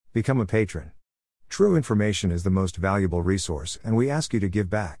Become a patron. True information is the most valuable resource, and we ask you to give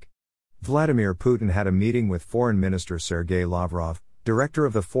back. Vladimir Putin had a meeting with Foreign Minister Sergei Lavrov, Director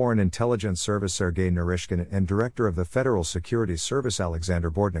of the Foreign Intelligence Service Sergei Narishkin, and Director of the Federal Securities Service Alexander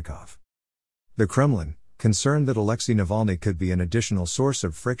Bortnikov. The Kremlin, concerned that Alexei Navalny could be an additional source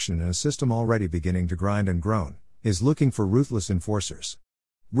of friction in a system already beginning to grind and groan, is looking for ruthless enforcers.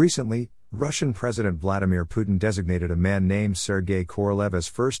 Recently, Russian President Vladimir Putin designated a man named Sergei Korolev as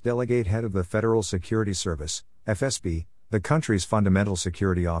first delegate head of the Federal Security Service, FSB, the country's fundamental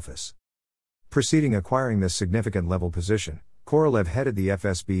security office. Preceding acquiring this significant level position, Korolev headed the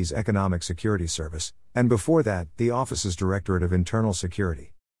FSB's Economic Security Service, and before that, the office's Directorate of Internal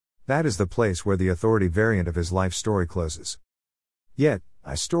Security. That is the place where the authority variant of his life story closes. Yet,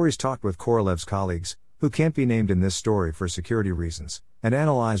 iStories talked with Korolev's colleagues, who can't be named in this story for security reasons, and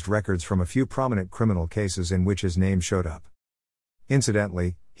analyzed records from a few prominent criminal cases in which his name showed up.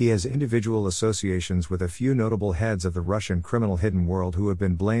 Incidentally, he has individual associations with a few notable heads of the Russian criminal hidden world who have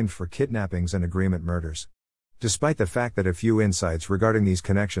been blamed for kidnappings and agreement murders. Despite the fact that a few insights regarding these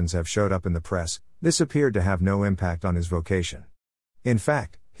connections have showed up in the press, this appeared to have no impact on his vocation. In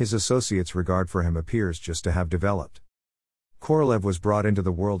fact, his associates' regard for him appears just to have developed. Korolev was brought into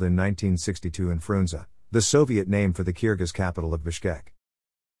the world in 1962 in Frunze, the Soviet name for the Kyrgyz capital of Bishkek.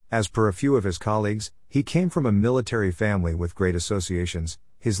 As per a few of his colleagues, he came from a military family with great associations.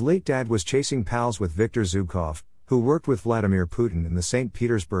 His late dad was chasing pals with Viktor Zubkov, who worked with Vladimir Putin in the St.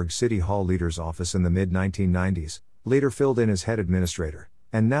 Petersburg City Hall leader's office in the mid-1990s, later filled in as head administrator,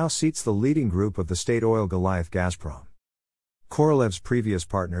 and now seats the leading group of the state oil Goliath Gazprom. Korolev's previous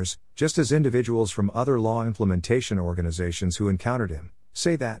partners, just as individuals from other law implementation organizations who encountered him,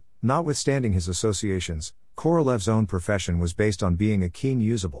 say that, notwithstanding his associations, Korolev's own profession was based on being a keen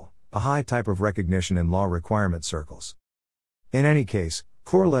usable, a high type of recognition in law requirement circles. In any case,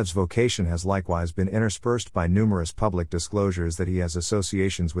 Korolev's vocation has likewise been interspersed by numerous public disclosures that he has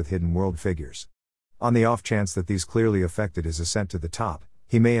associations with hidden world figures. On the off chance that these clearly affected his ascent to the top,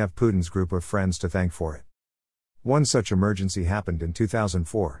 he may have Putin's group of friends to thank for it. One such emergency happened in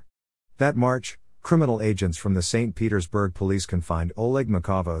 2004. That March, criminal agents from the St. Petersburg police confined Oleg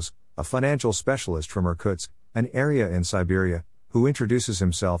Makovos, a financial specialist from Irkutsk, an area in Siberia, who introduces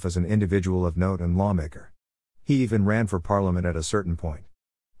himself as an individual of note and lawmaker. He even ran for parliament at a certain point.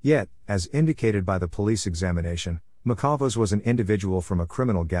 Yet, as indicated by the police examination, Makovos was an individual from a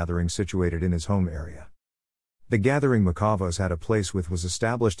criminal gathering situated in his home area. The gathering Makovos had a place with was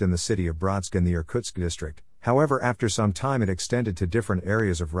established in the city of Brodsk in the Irkutsk district. However, after some time it extended to different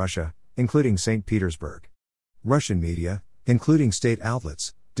areas of Russia, including St. Petersburg. Russian media, including state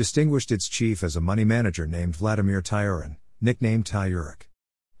outlets, distinguished its chief as a money manager named Vladimir Tyurin, nicknamed Tyurek.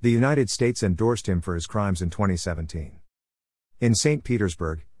 The United States endorsed him for his crimes in 2017. In St.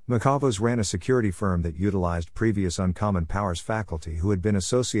 Petersburg, Makovos ran a security firm that utilized previous Uncommon Powers faculty who had been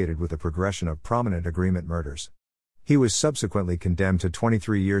associated with a progression of prominent agreement murders. He was subsequently condemned to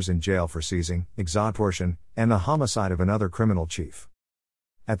 23 years in jail for seizing, extortion, and the homicide of another criminal chief.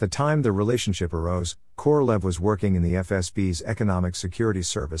 At the time the relationship arose, Korolev was working in the FSB's Economic Security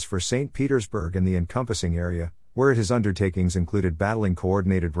Service for St. Petersburg and the encompassing area, where his undertakings included battling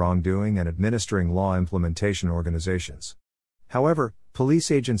coordinated wrongdoing and administering law implementation organizations. However,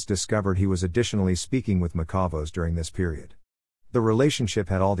 police agents discovered he was additionally speaking with Makovos during this period. The relationship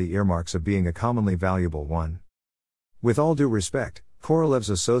had all the earmarks of being a commonly valuable one. With all due respect, Korolev's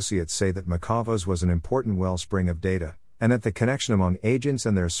associates say that Makovos was an important wellspring of data, and that the connection among agents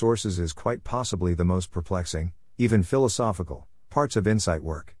and their sources is quite possibly the most perplexing, even philosophical, parts of insight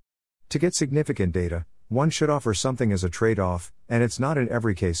work. To get significant data, one should offer something as a trade-off, and it's not in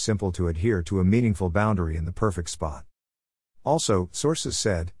every case simple to adhere to a meaningful boundary in the perfect spot. Also, sources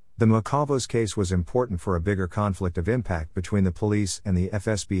said, the Makovos case was important for a bigger conflict of impact between the police and the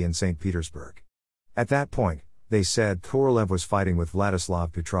FSB in St. Petersburg. At that point, they said Korolev was fighting with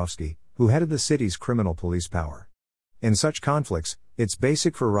Vladislav Petrovsky, who headed the city's criminal police power. In such conflicts, it's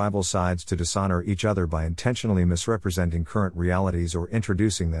basic for rival sides to dishonor each other by intentionally misrepresenting current realities or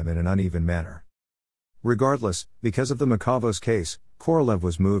introducing them in an uneven manner. Regardless, because of the Makovos case, Korolev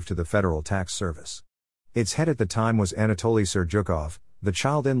was moved to the Federal Tax Service. Its head at the time was Anatoly Serjukov, the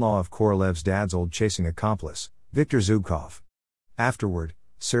child-in-law of Korolev's dad's old chasing accomplice, Viktor Zubkov. Afterward,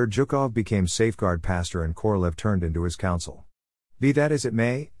 Serjukov became safeguard pastor and Korolev turned into his counsel. Be that as it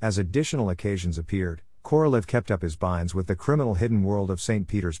may, as additional occasions appeared, Korolev kept up his binds with the criminal hidden world of St.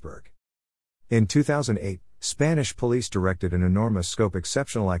 Petersburg. In 2008, Spanish police directed an enormous scope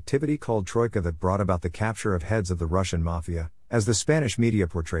exceptional activity called Troika that brought about the capture of heads of the Russian Mafia, as the Spanish media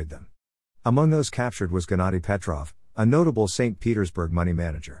portrayed them. Among those captured was Gennady Petrov, a notable St. Petersburg money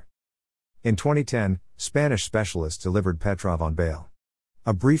manager. In 2010, Spanish specialists delivered Petrov on bail.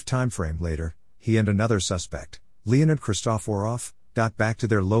 A brief time frame later, he and another suspect, Leonid Christoforov, got back to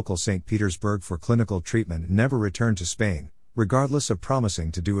their local St. Petersburg for clinical treatment and never returned to Spain, regardless of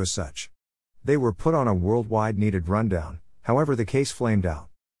promising to do as such. They were put on a worldwide needed rundown, however the case flamed out.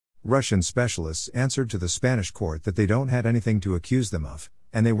 Russian specialists answered to the Spanish court that they don't had anything to accuse them of,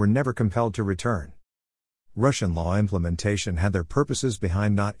 and they were never compelled to return. Russian law implementation had their purposes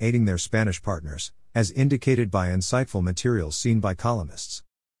behind not aiding their Spanish partners, as indicated by insightful materials seen by columnists.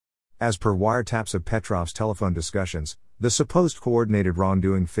 As per wiretaps of Petrov's telephone discussions, the supposed coordinated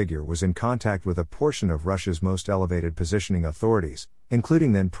wrongdoing figure was in contact with a portion of Russia's most elevated positioning authorities,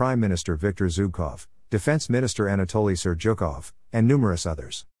 including then Prime Minister Viktor Zubkov, Defense Minister Anatoly Sergei, and numerous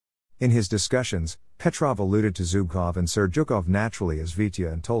others. In his discussions, Petrov alluded to Zubkov and Sergei naturally as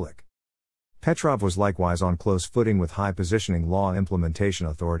Vitya and Tolik. Petrov was likewise on close footing with high-positioning law implementation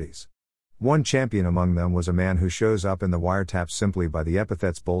authorities. One champion among them was a man who shows up in the wiretaps simply by the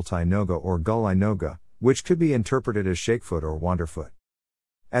epithets Boltai Noga or Gulai Noga, which could be interpreted as Shakefoot or Wanderfoot.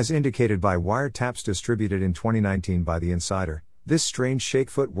 As indicated by wiretaps distributed in 2019 by The Insider, this strange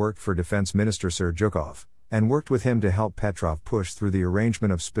Shakefoot worked for Defense Minister Sergei, and worked with him to help Petrov push through the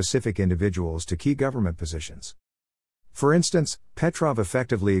arrangement of specific individuals to key government positions. For instance, Petrov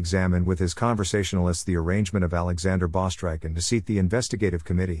effectively examined with his conversationalists the arrangement of Alexander Bostrykin to seat the Investigative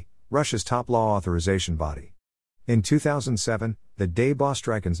Committee, Russia's top law authorization body. In 2007, the day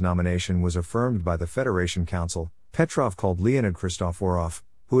Bostrykin's nomination was affirmed by the Federation Council, Petrov called Leonid Christoforov,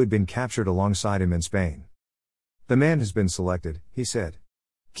 who had been captured alongside him in Spain. "The man has been selected," he said.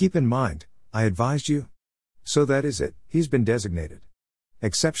 "Keep in mind, I advised you. So that is it, he's been designated."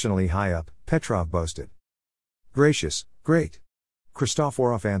 Exceptionally high up, Petrov boasted. "Gracious, great,"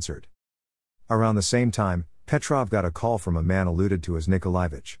 Christoforov answered. Around the same time, Petrov got a call from a man alluded to as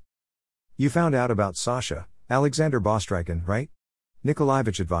Nikolaevich. "You found out about Sasha, Alexander Bostrykin, right?"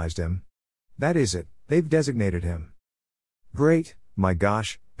 Nikolaevich advised him. "That is it, they've designated him." "Great, my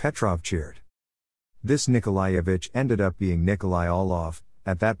gosh," Petrov cheered. This Nikolaevich ended up being Nikolai Orlov,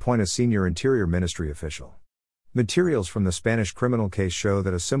 at that point a senior Interior Ministry official. Materials from the Spanish criminal case show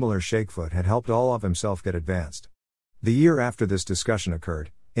that a similar Shakefoot had helped Orlov himself get advanced. The year after this discussion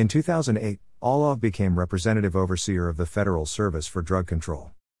occurred, in 2008, Orlov became representative overseer of the Federal Service for Drug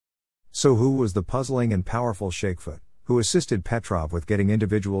Control. So who was the puzzling and powerful Shakefoot, who assisted Petrov with getting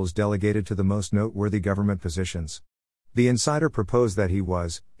individuals delegated to the most noteworthy government positions? The Insider proposed that he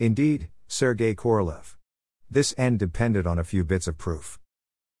was, indeed, Sergei Korolev. This end depended on a few bits of proof.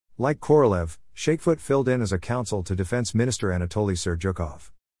 Like Korolev, Shakefoot filled in as a counsel to Defense Minister Anatoly Sergei.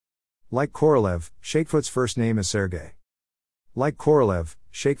 Like Korolev, Shakefoot's first name is Sergei. Like Korolev,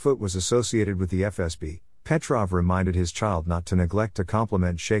 Shakefoot was associated with the FSB. Petrov reminded his child not to neglect to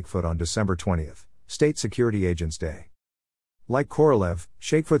compliment Shakefoot on December 20th, State Security Agents Day. Like Korolev,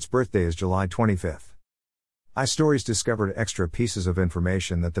 Shakefoot's birthday is July 25th. iStories discovered extra pieces of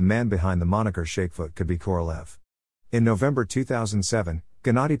information that the man behind the moniker Shakefoot could be Korolev. In November 2007,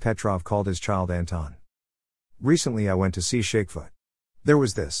 Gennady Petrov called his child Anton. "Recently I went to see Shakefoot. There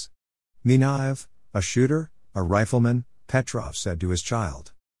was this. Minaev, a shooter, a rifleman," Petrov said to his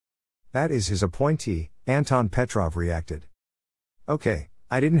child. "That is his appointee," Anton Petrov reacted. "Okay,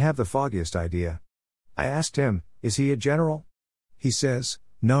 I didn't have the foggiest idea. I asked him, is he a general? He says,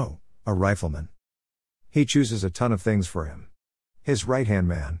 no, a rifleman. He chooses a ton of things for him. His right-hand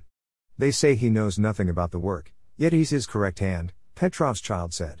man. They say he knows nothing about the work, yet he's his correct hand," Petrov's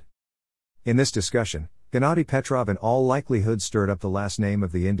child said. In this discussion, Gennady Petrov in all likelihood stirred up the last name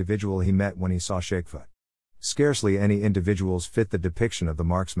of the individual he met when he saw Shakefoot. Scarcely any individuals fit the depiction of the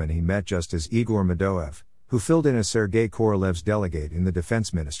marksman he met, just as Igor Medoev, who filled in as Sergei Korolev's delegate in the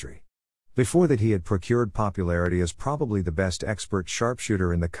Defense Ministry. Before that he had procured popularity as probably the best expert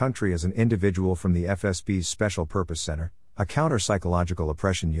sharpshooter in the country as an individual from the FSB's Special Purpose Center, a counter-psychological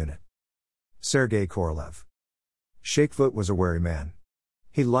oppression unit. Sergei Korolev. Shakefoot was a wary man.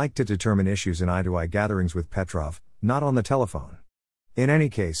 He liked to determine issues in eye-to-eye gatherings with Petrov, not on the telephone. In any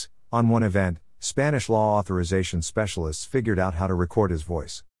case, on one event, Spanish law authorization specialists figured out how to record his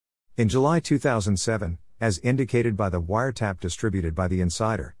voice. In July 2007, as indicated by the wiretap distributed by The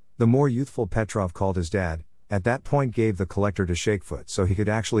Insider, the more youthful Petrov called his dad, at that point gave the collector to Shakefoot so he could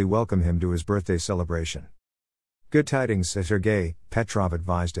actually welcome him to his birthday celebration. "Good tidings, Sergei," Petrov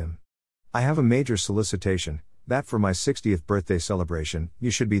advised him. "I have a major solicitation, that for my 60th birthday celebration,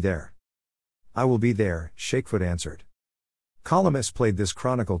 you should be there." "I will be there," Shakefoot answered. Columnists played this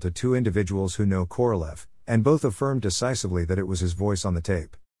chronicle to two individuals who know Korolev, and both affirmed decisively that it was his voice on the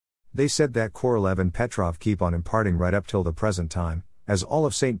tape. They said that Korolev and Petrov keep on imparting right up till the present time, as all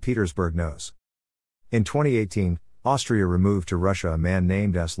of St. Petersburg knows. In 2018, Austria removed to Russia a man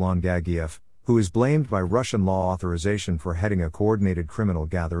named Aslan Gagiev, who is blamed by Russian law authorization for heading a coordinated criminal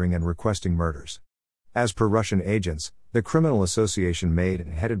gathering and requesting murders. As per Russian agents, the criminal association made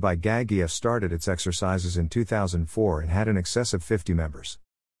and headed by Gagiev started its exercises in 2004 and had in excess of 50 members.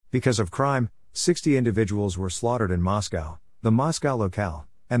 Because of crime, 60 individuals were slaughtered in Moscow, the Moscow locale,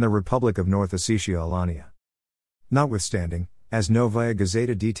 and the Republic of North Ossetia-Alania. Notwithstanding, as Novaya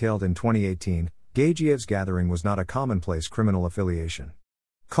Gazeta detailed in 2018, Gagiev's gathering was not a commonplace criminal affiliation.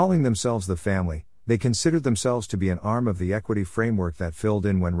 Calling themselves the family, they considered themselves to be an arm of the equity framework that filled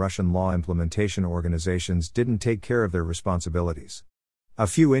in when Russian law implementation organizations didn't take care of their responsibilities. A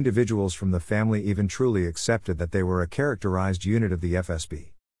few individuals from the family even truly accepted that they were a characterized unit of the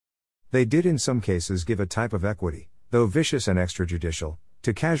FSB. They did in some cases give a type of equity, though vicious and extrajudicial,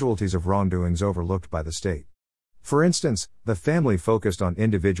 to casualties of wrongdoings overlooked by the state. For instance, the family focused on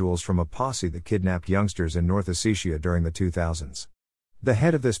individuals from a posse that kidnapped youngsters in North Ossetia during the 2000s. The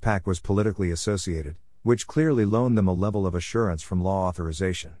head of this pack was politically associated, which clearly loaned them a level of assurance from law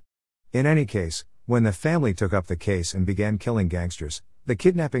authorization. In any case, when the family took up the case and began killing gangsters, the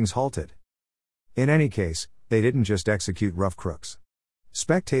kidnappings halted. In any case, they didn't just execute rough crooks.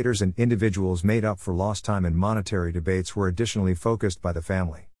 Spectators and individuals made up for lost time in monetary debates were additionally focused by the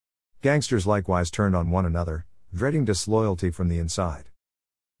family. Gangsters likewise turned on one another, dreading disloyalty from the inside.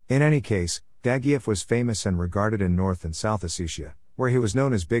 In any case, Gagiev was famous and regarded in North and South Ossetia, where he was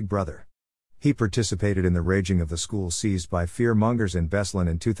known as Big Brother. He participated in the raging of the schools seized by fear-mongers in Beslan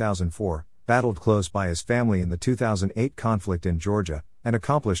in 2004, battled close by his family in the 2008 conflict in Georgia, and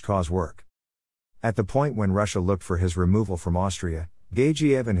accomplished cause work. At the point when Russia looked for his removal from Austria,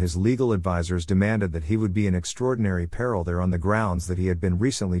 Gagiev and his legal advisors demanded that he would be in extraordinary peril there on the grounds that he had been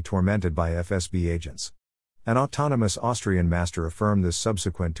recently tormented by FSB agents. An autonomous Austrian master affirmed this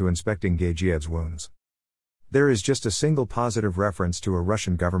subsequent to inspecting Gagiev's wounds. There is just a single positive reference to a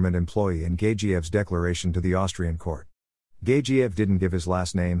Russian government employee in Gagiev's declaration to the Austrian court. Gagiev didn't give his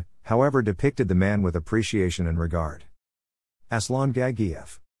last name, however depicted the man with appreciation and regard. Aslan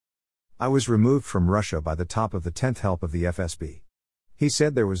Gagiev. I was removed from Russia by the top of the 10th help of the FSB. He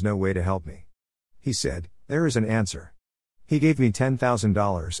said there was no way to help me. He said, there is an answer. He gave me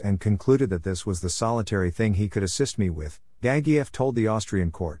 $10,000 and concluded that this was the solitary thing he could assist me with, Gagiev told the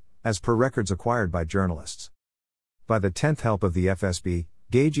Austrian court, as per records acquired by journalists. By the 10th help of the FSB,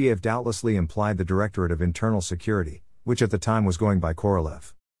 Gagiev doubtlessly implied the Directorate of Internal Security, which at the time was going by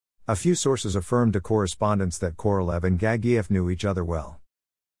Korolev. A few sources affirmed to correspondents that Korolev and Gagiev knew each other well.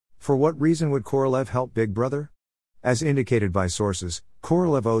 For what reason would Korolev help Big Brother? As indicated by sources,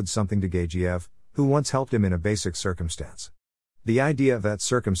 Korolev owed something to Gagiev, who once helped him in a basic circumstance. The idea of that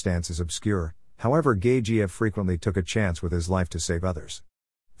circumstance is obscure, however Gagiev frequently took a chance with his life to save others.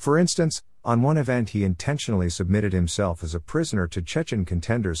 For instance, on one event he intentionally submitted himself as a prisoner to Chechen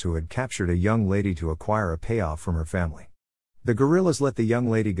contenders who had captured a young lady to acquire a payoff from her family. The guerrillas let the young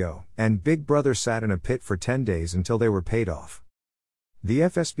lady go, and Big Brother sat in a pit for 10 days until they were paid off. The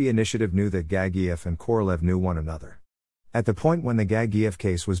FSB initiative knew that Gagiev and Korolev knew one another. At the point when the Gagiev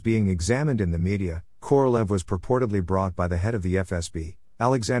case was being examined in the media, Korolev was purportedly brought by the head of the FSB,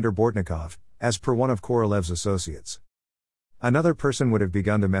 Alexander Bortnikov, as per one of Korolev's associates. Another person would have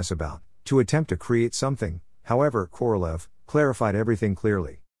begun to mess about, to attempt to create something, however, Korolev clarified everything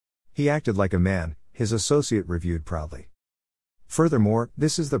clearly. He acted like a man, his associate reviewed proudly. Furthermore,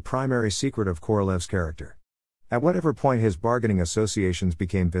 this is the primary secret of Korolev's character. At whatever point his bargaining associations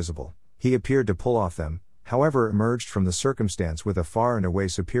became visible, he appeared to pull off them, however emerged from the circumstance with a far and away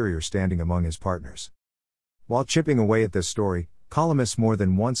superior standing among his partners. While chipping away at this story, columnists more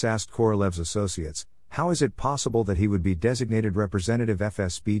than once asked Korolev's associates, how is it possible that he would be designated representative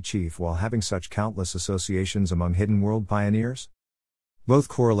FSB chief while having such countless associations among hidden world pioneers? Both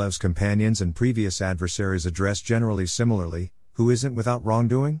Korolev's companions and previous adversaries addressed generally similarly, who isn't without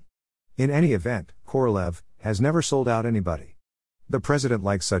wrongdoing? In any event, Korolev has never sold out anybody. The president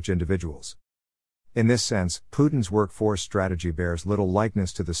likes such individuals. In this sense, Putin's workforce strategy bears little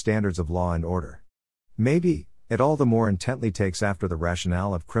likeness to the standards of law and order. Maybe, it all the more intently takes after the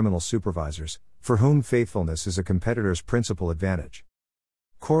rationale of criminal supervisors, for whom faithfulness is a competitor's principal advantage.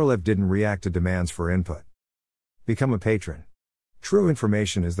 Korolev didn't react to demands for input. Become a patron. True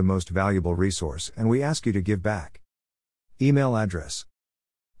information is the most valuable resource, and we ask you to give back. Email address.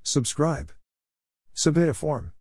 Subscribe. Submit a form.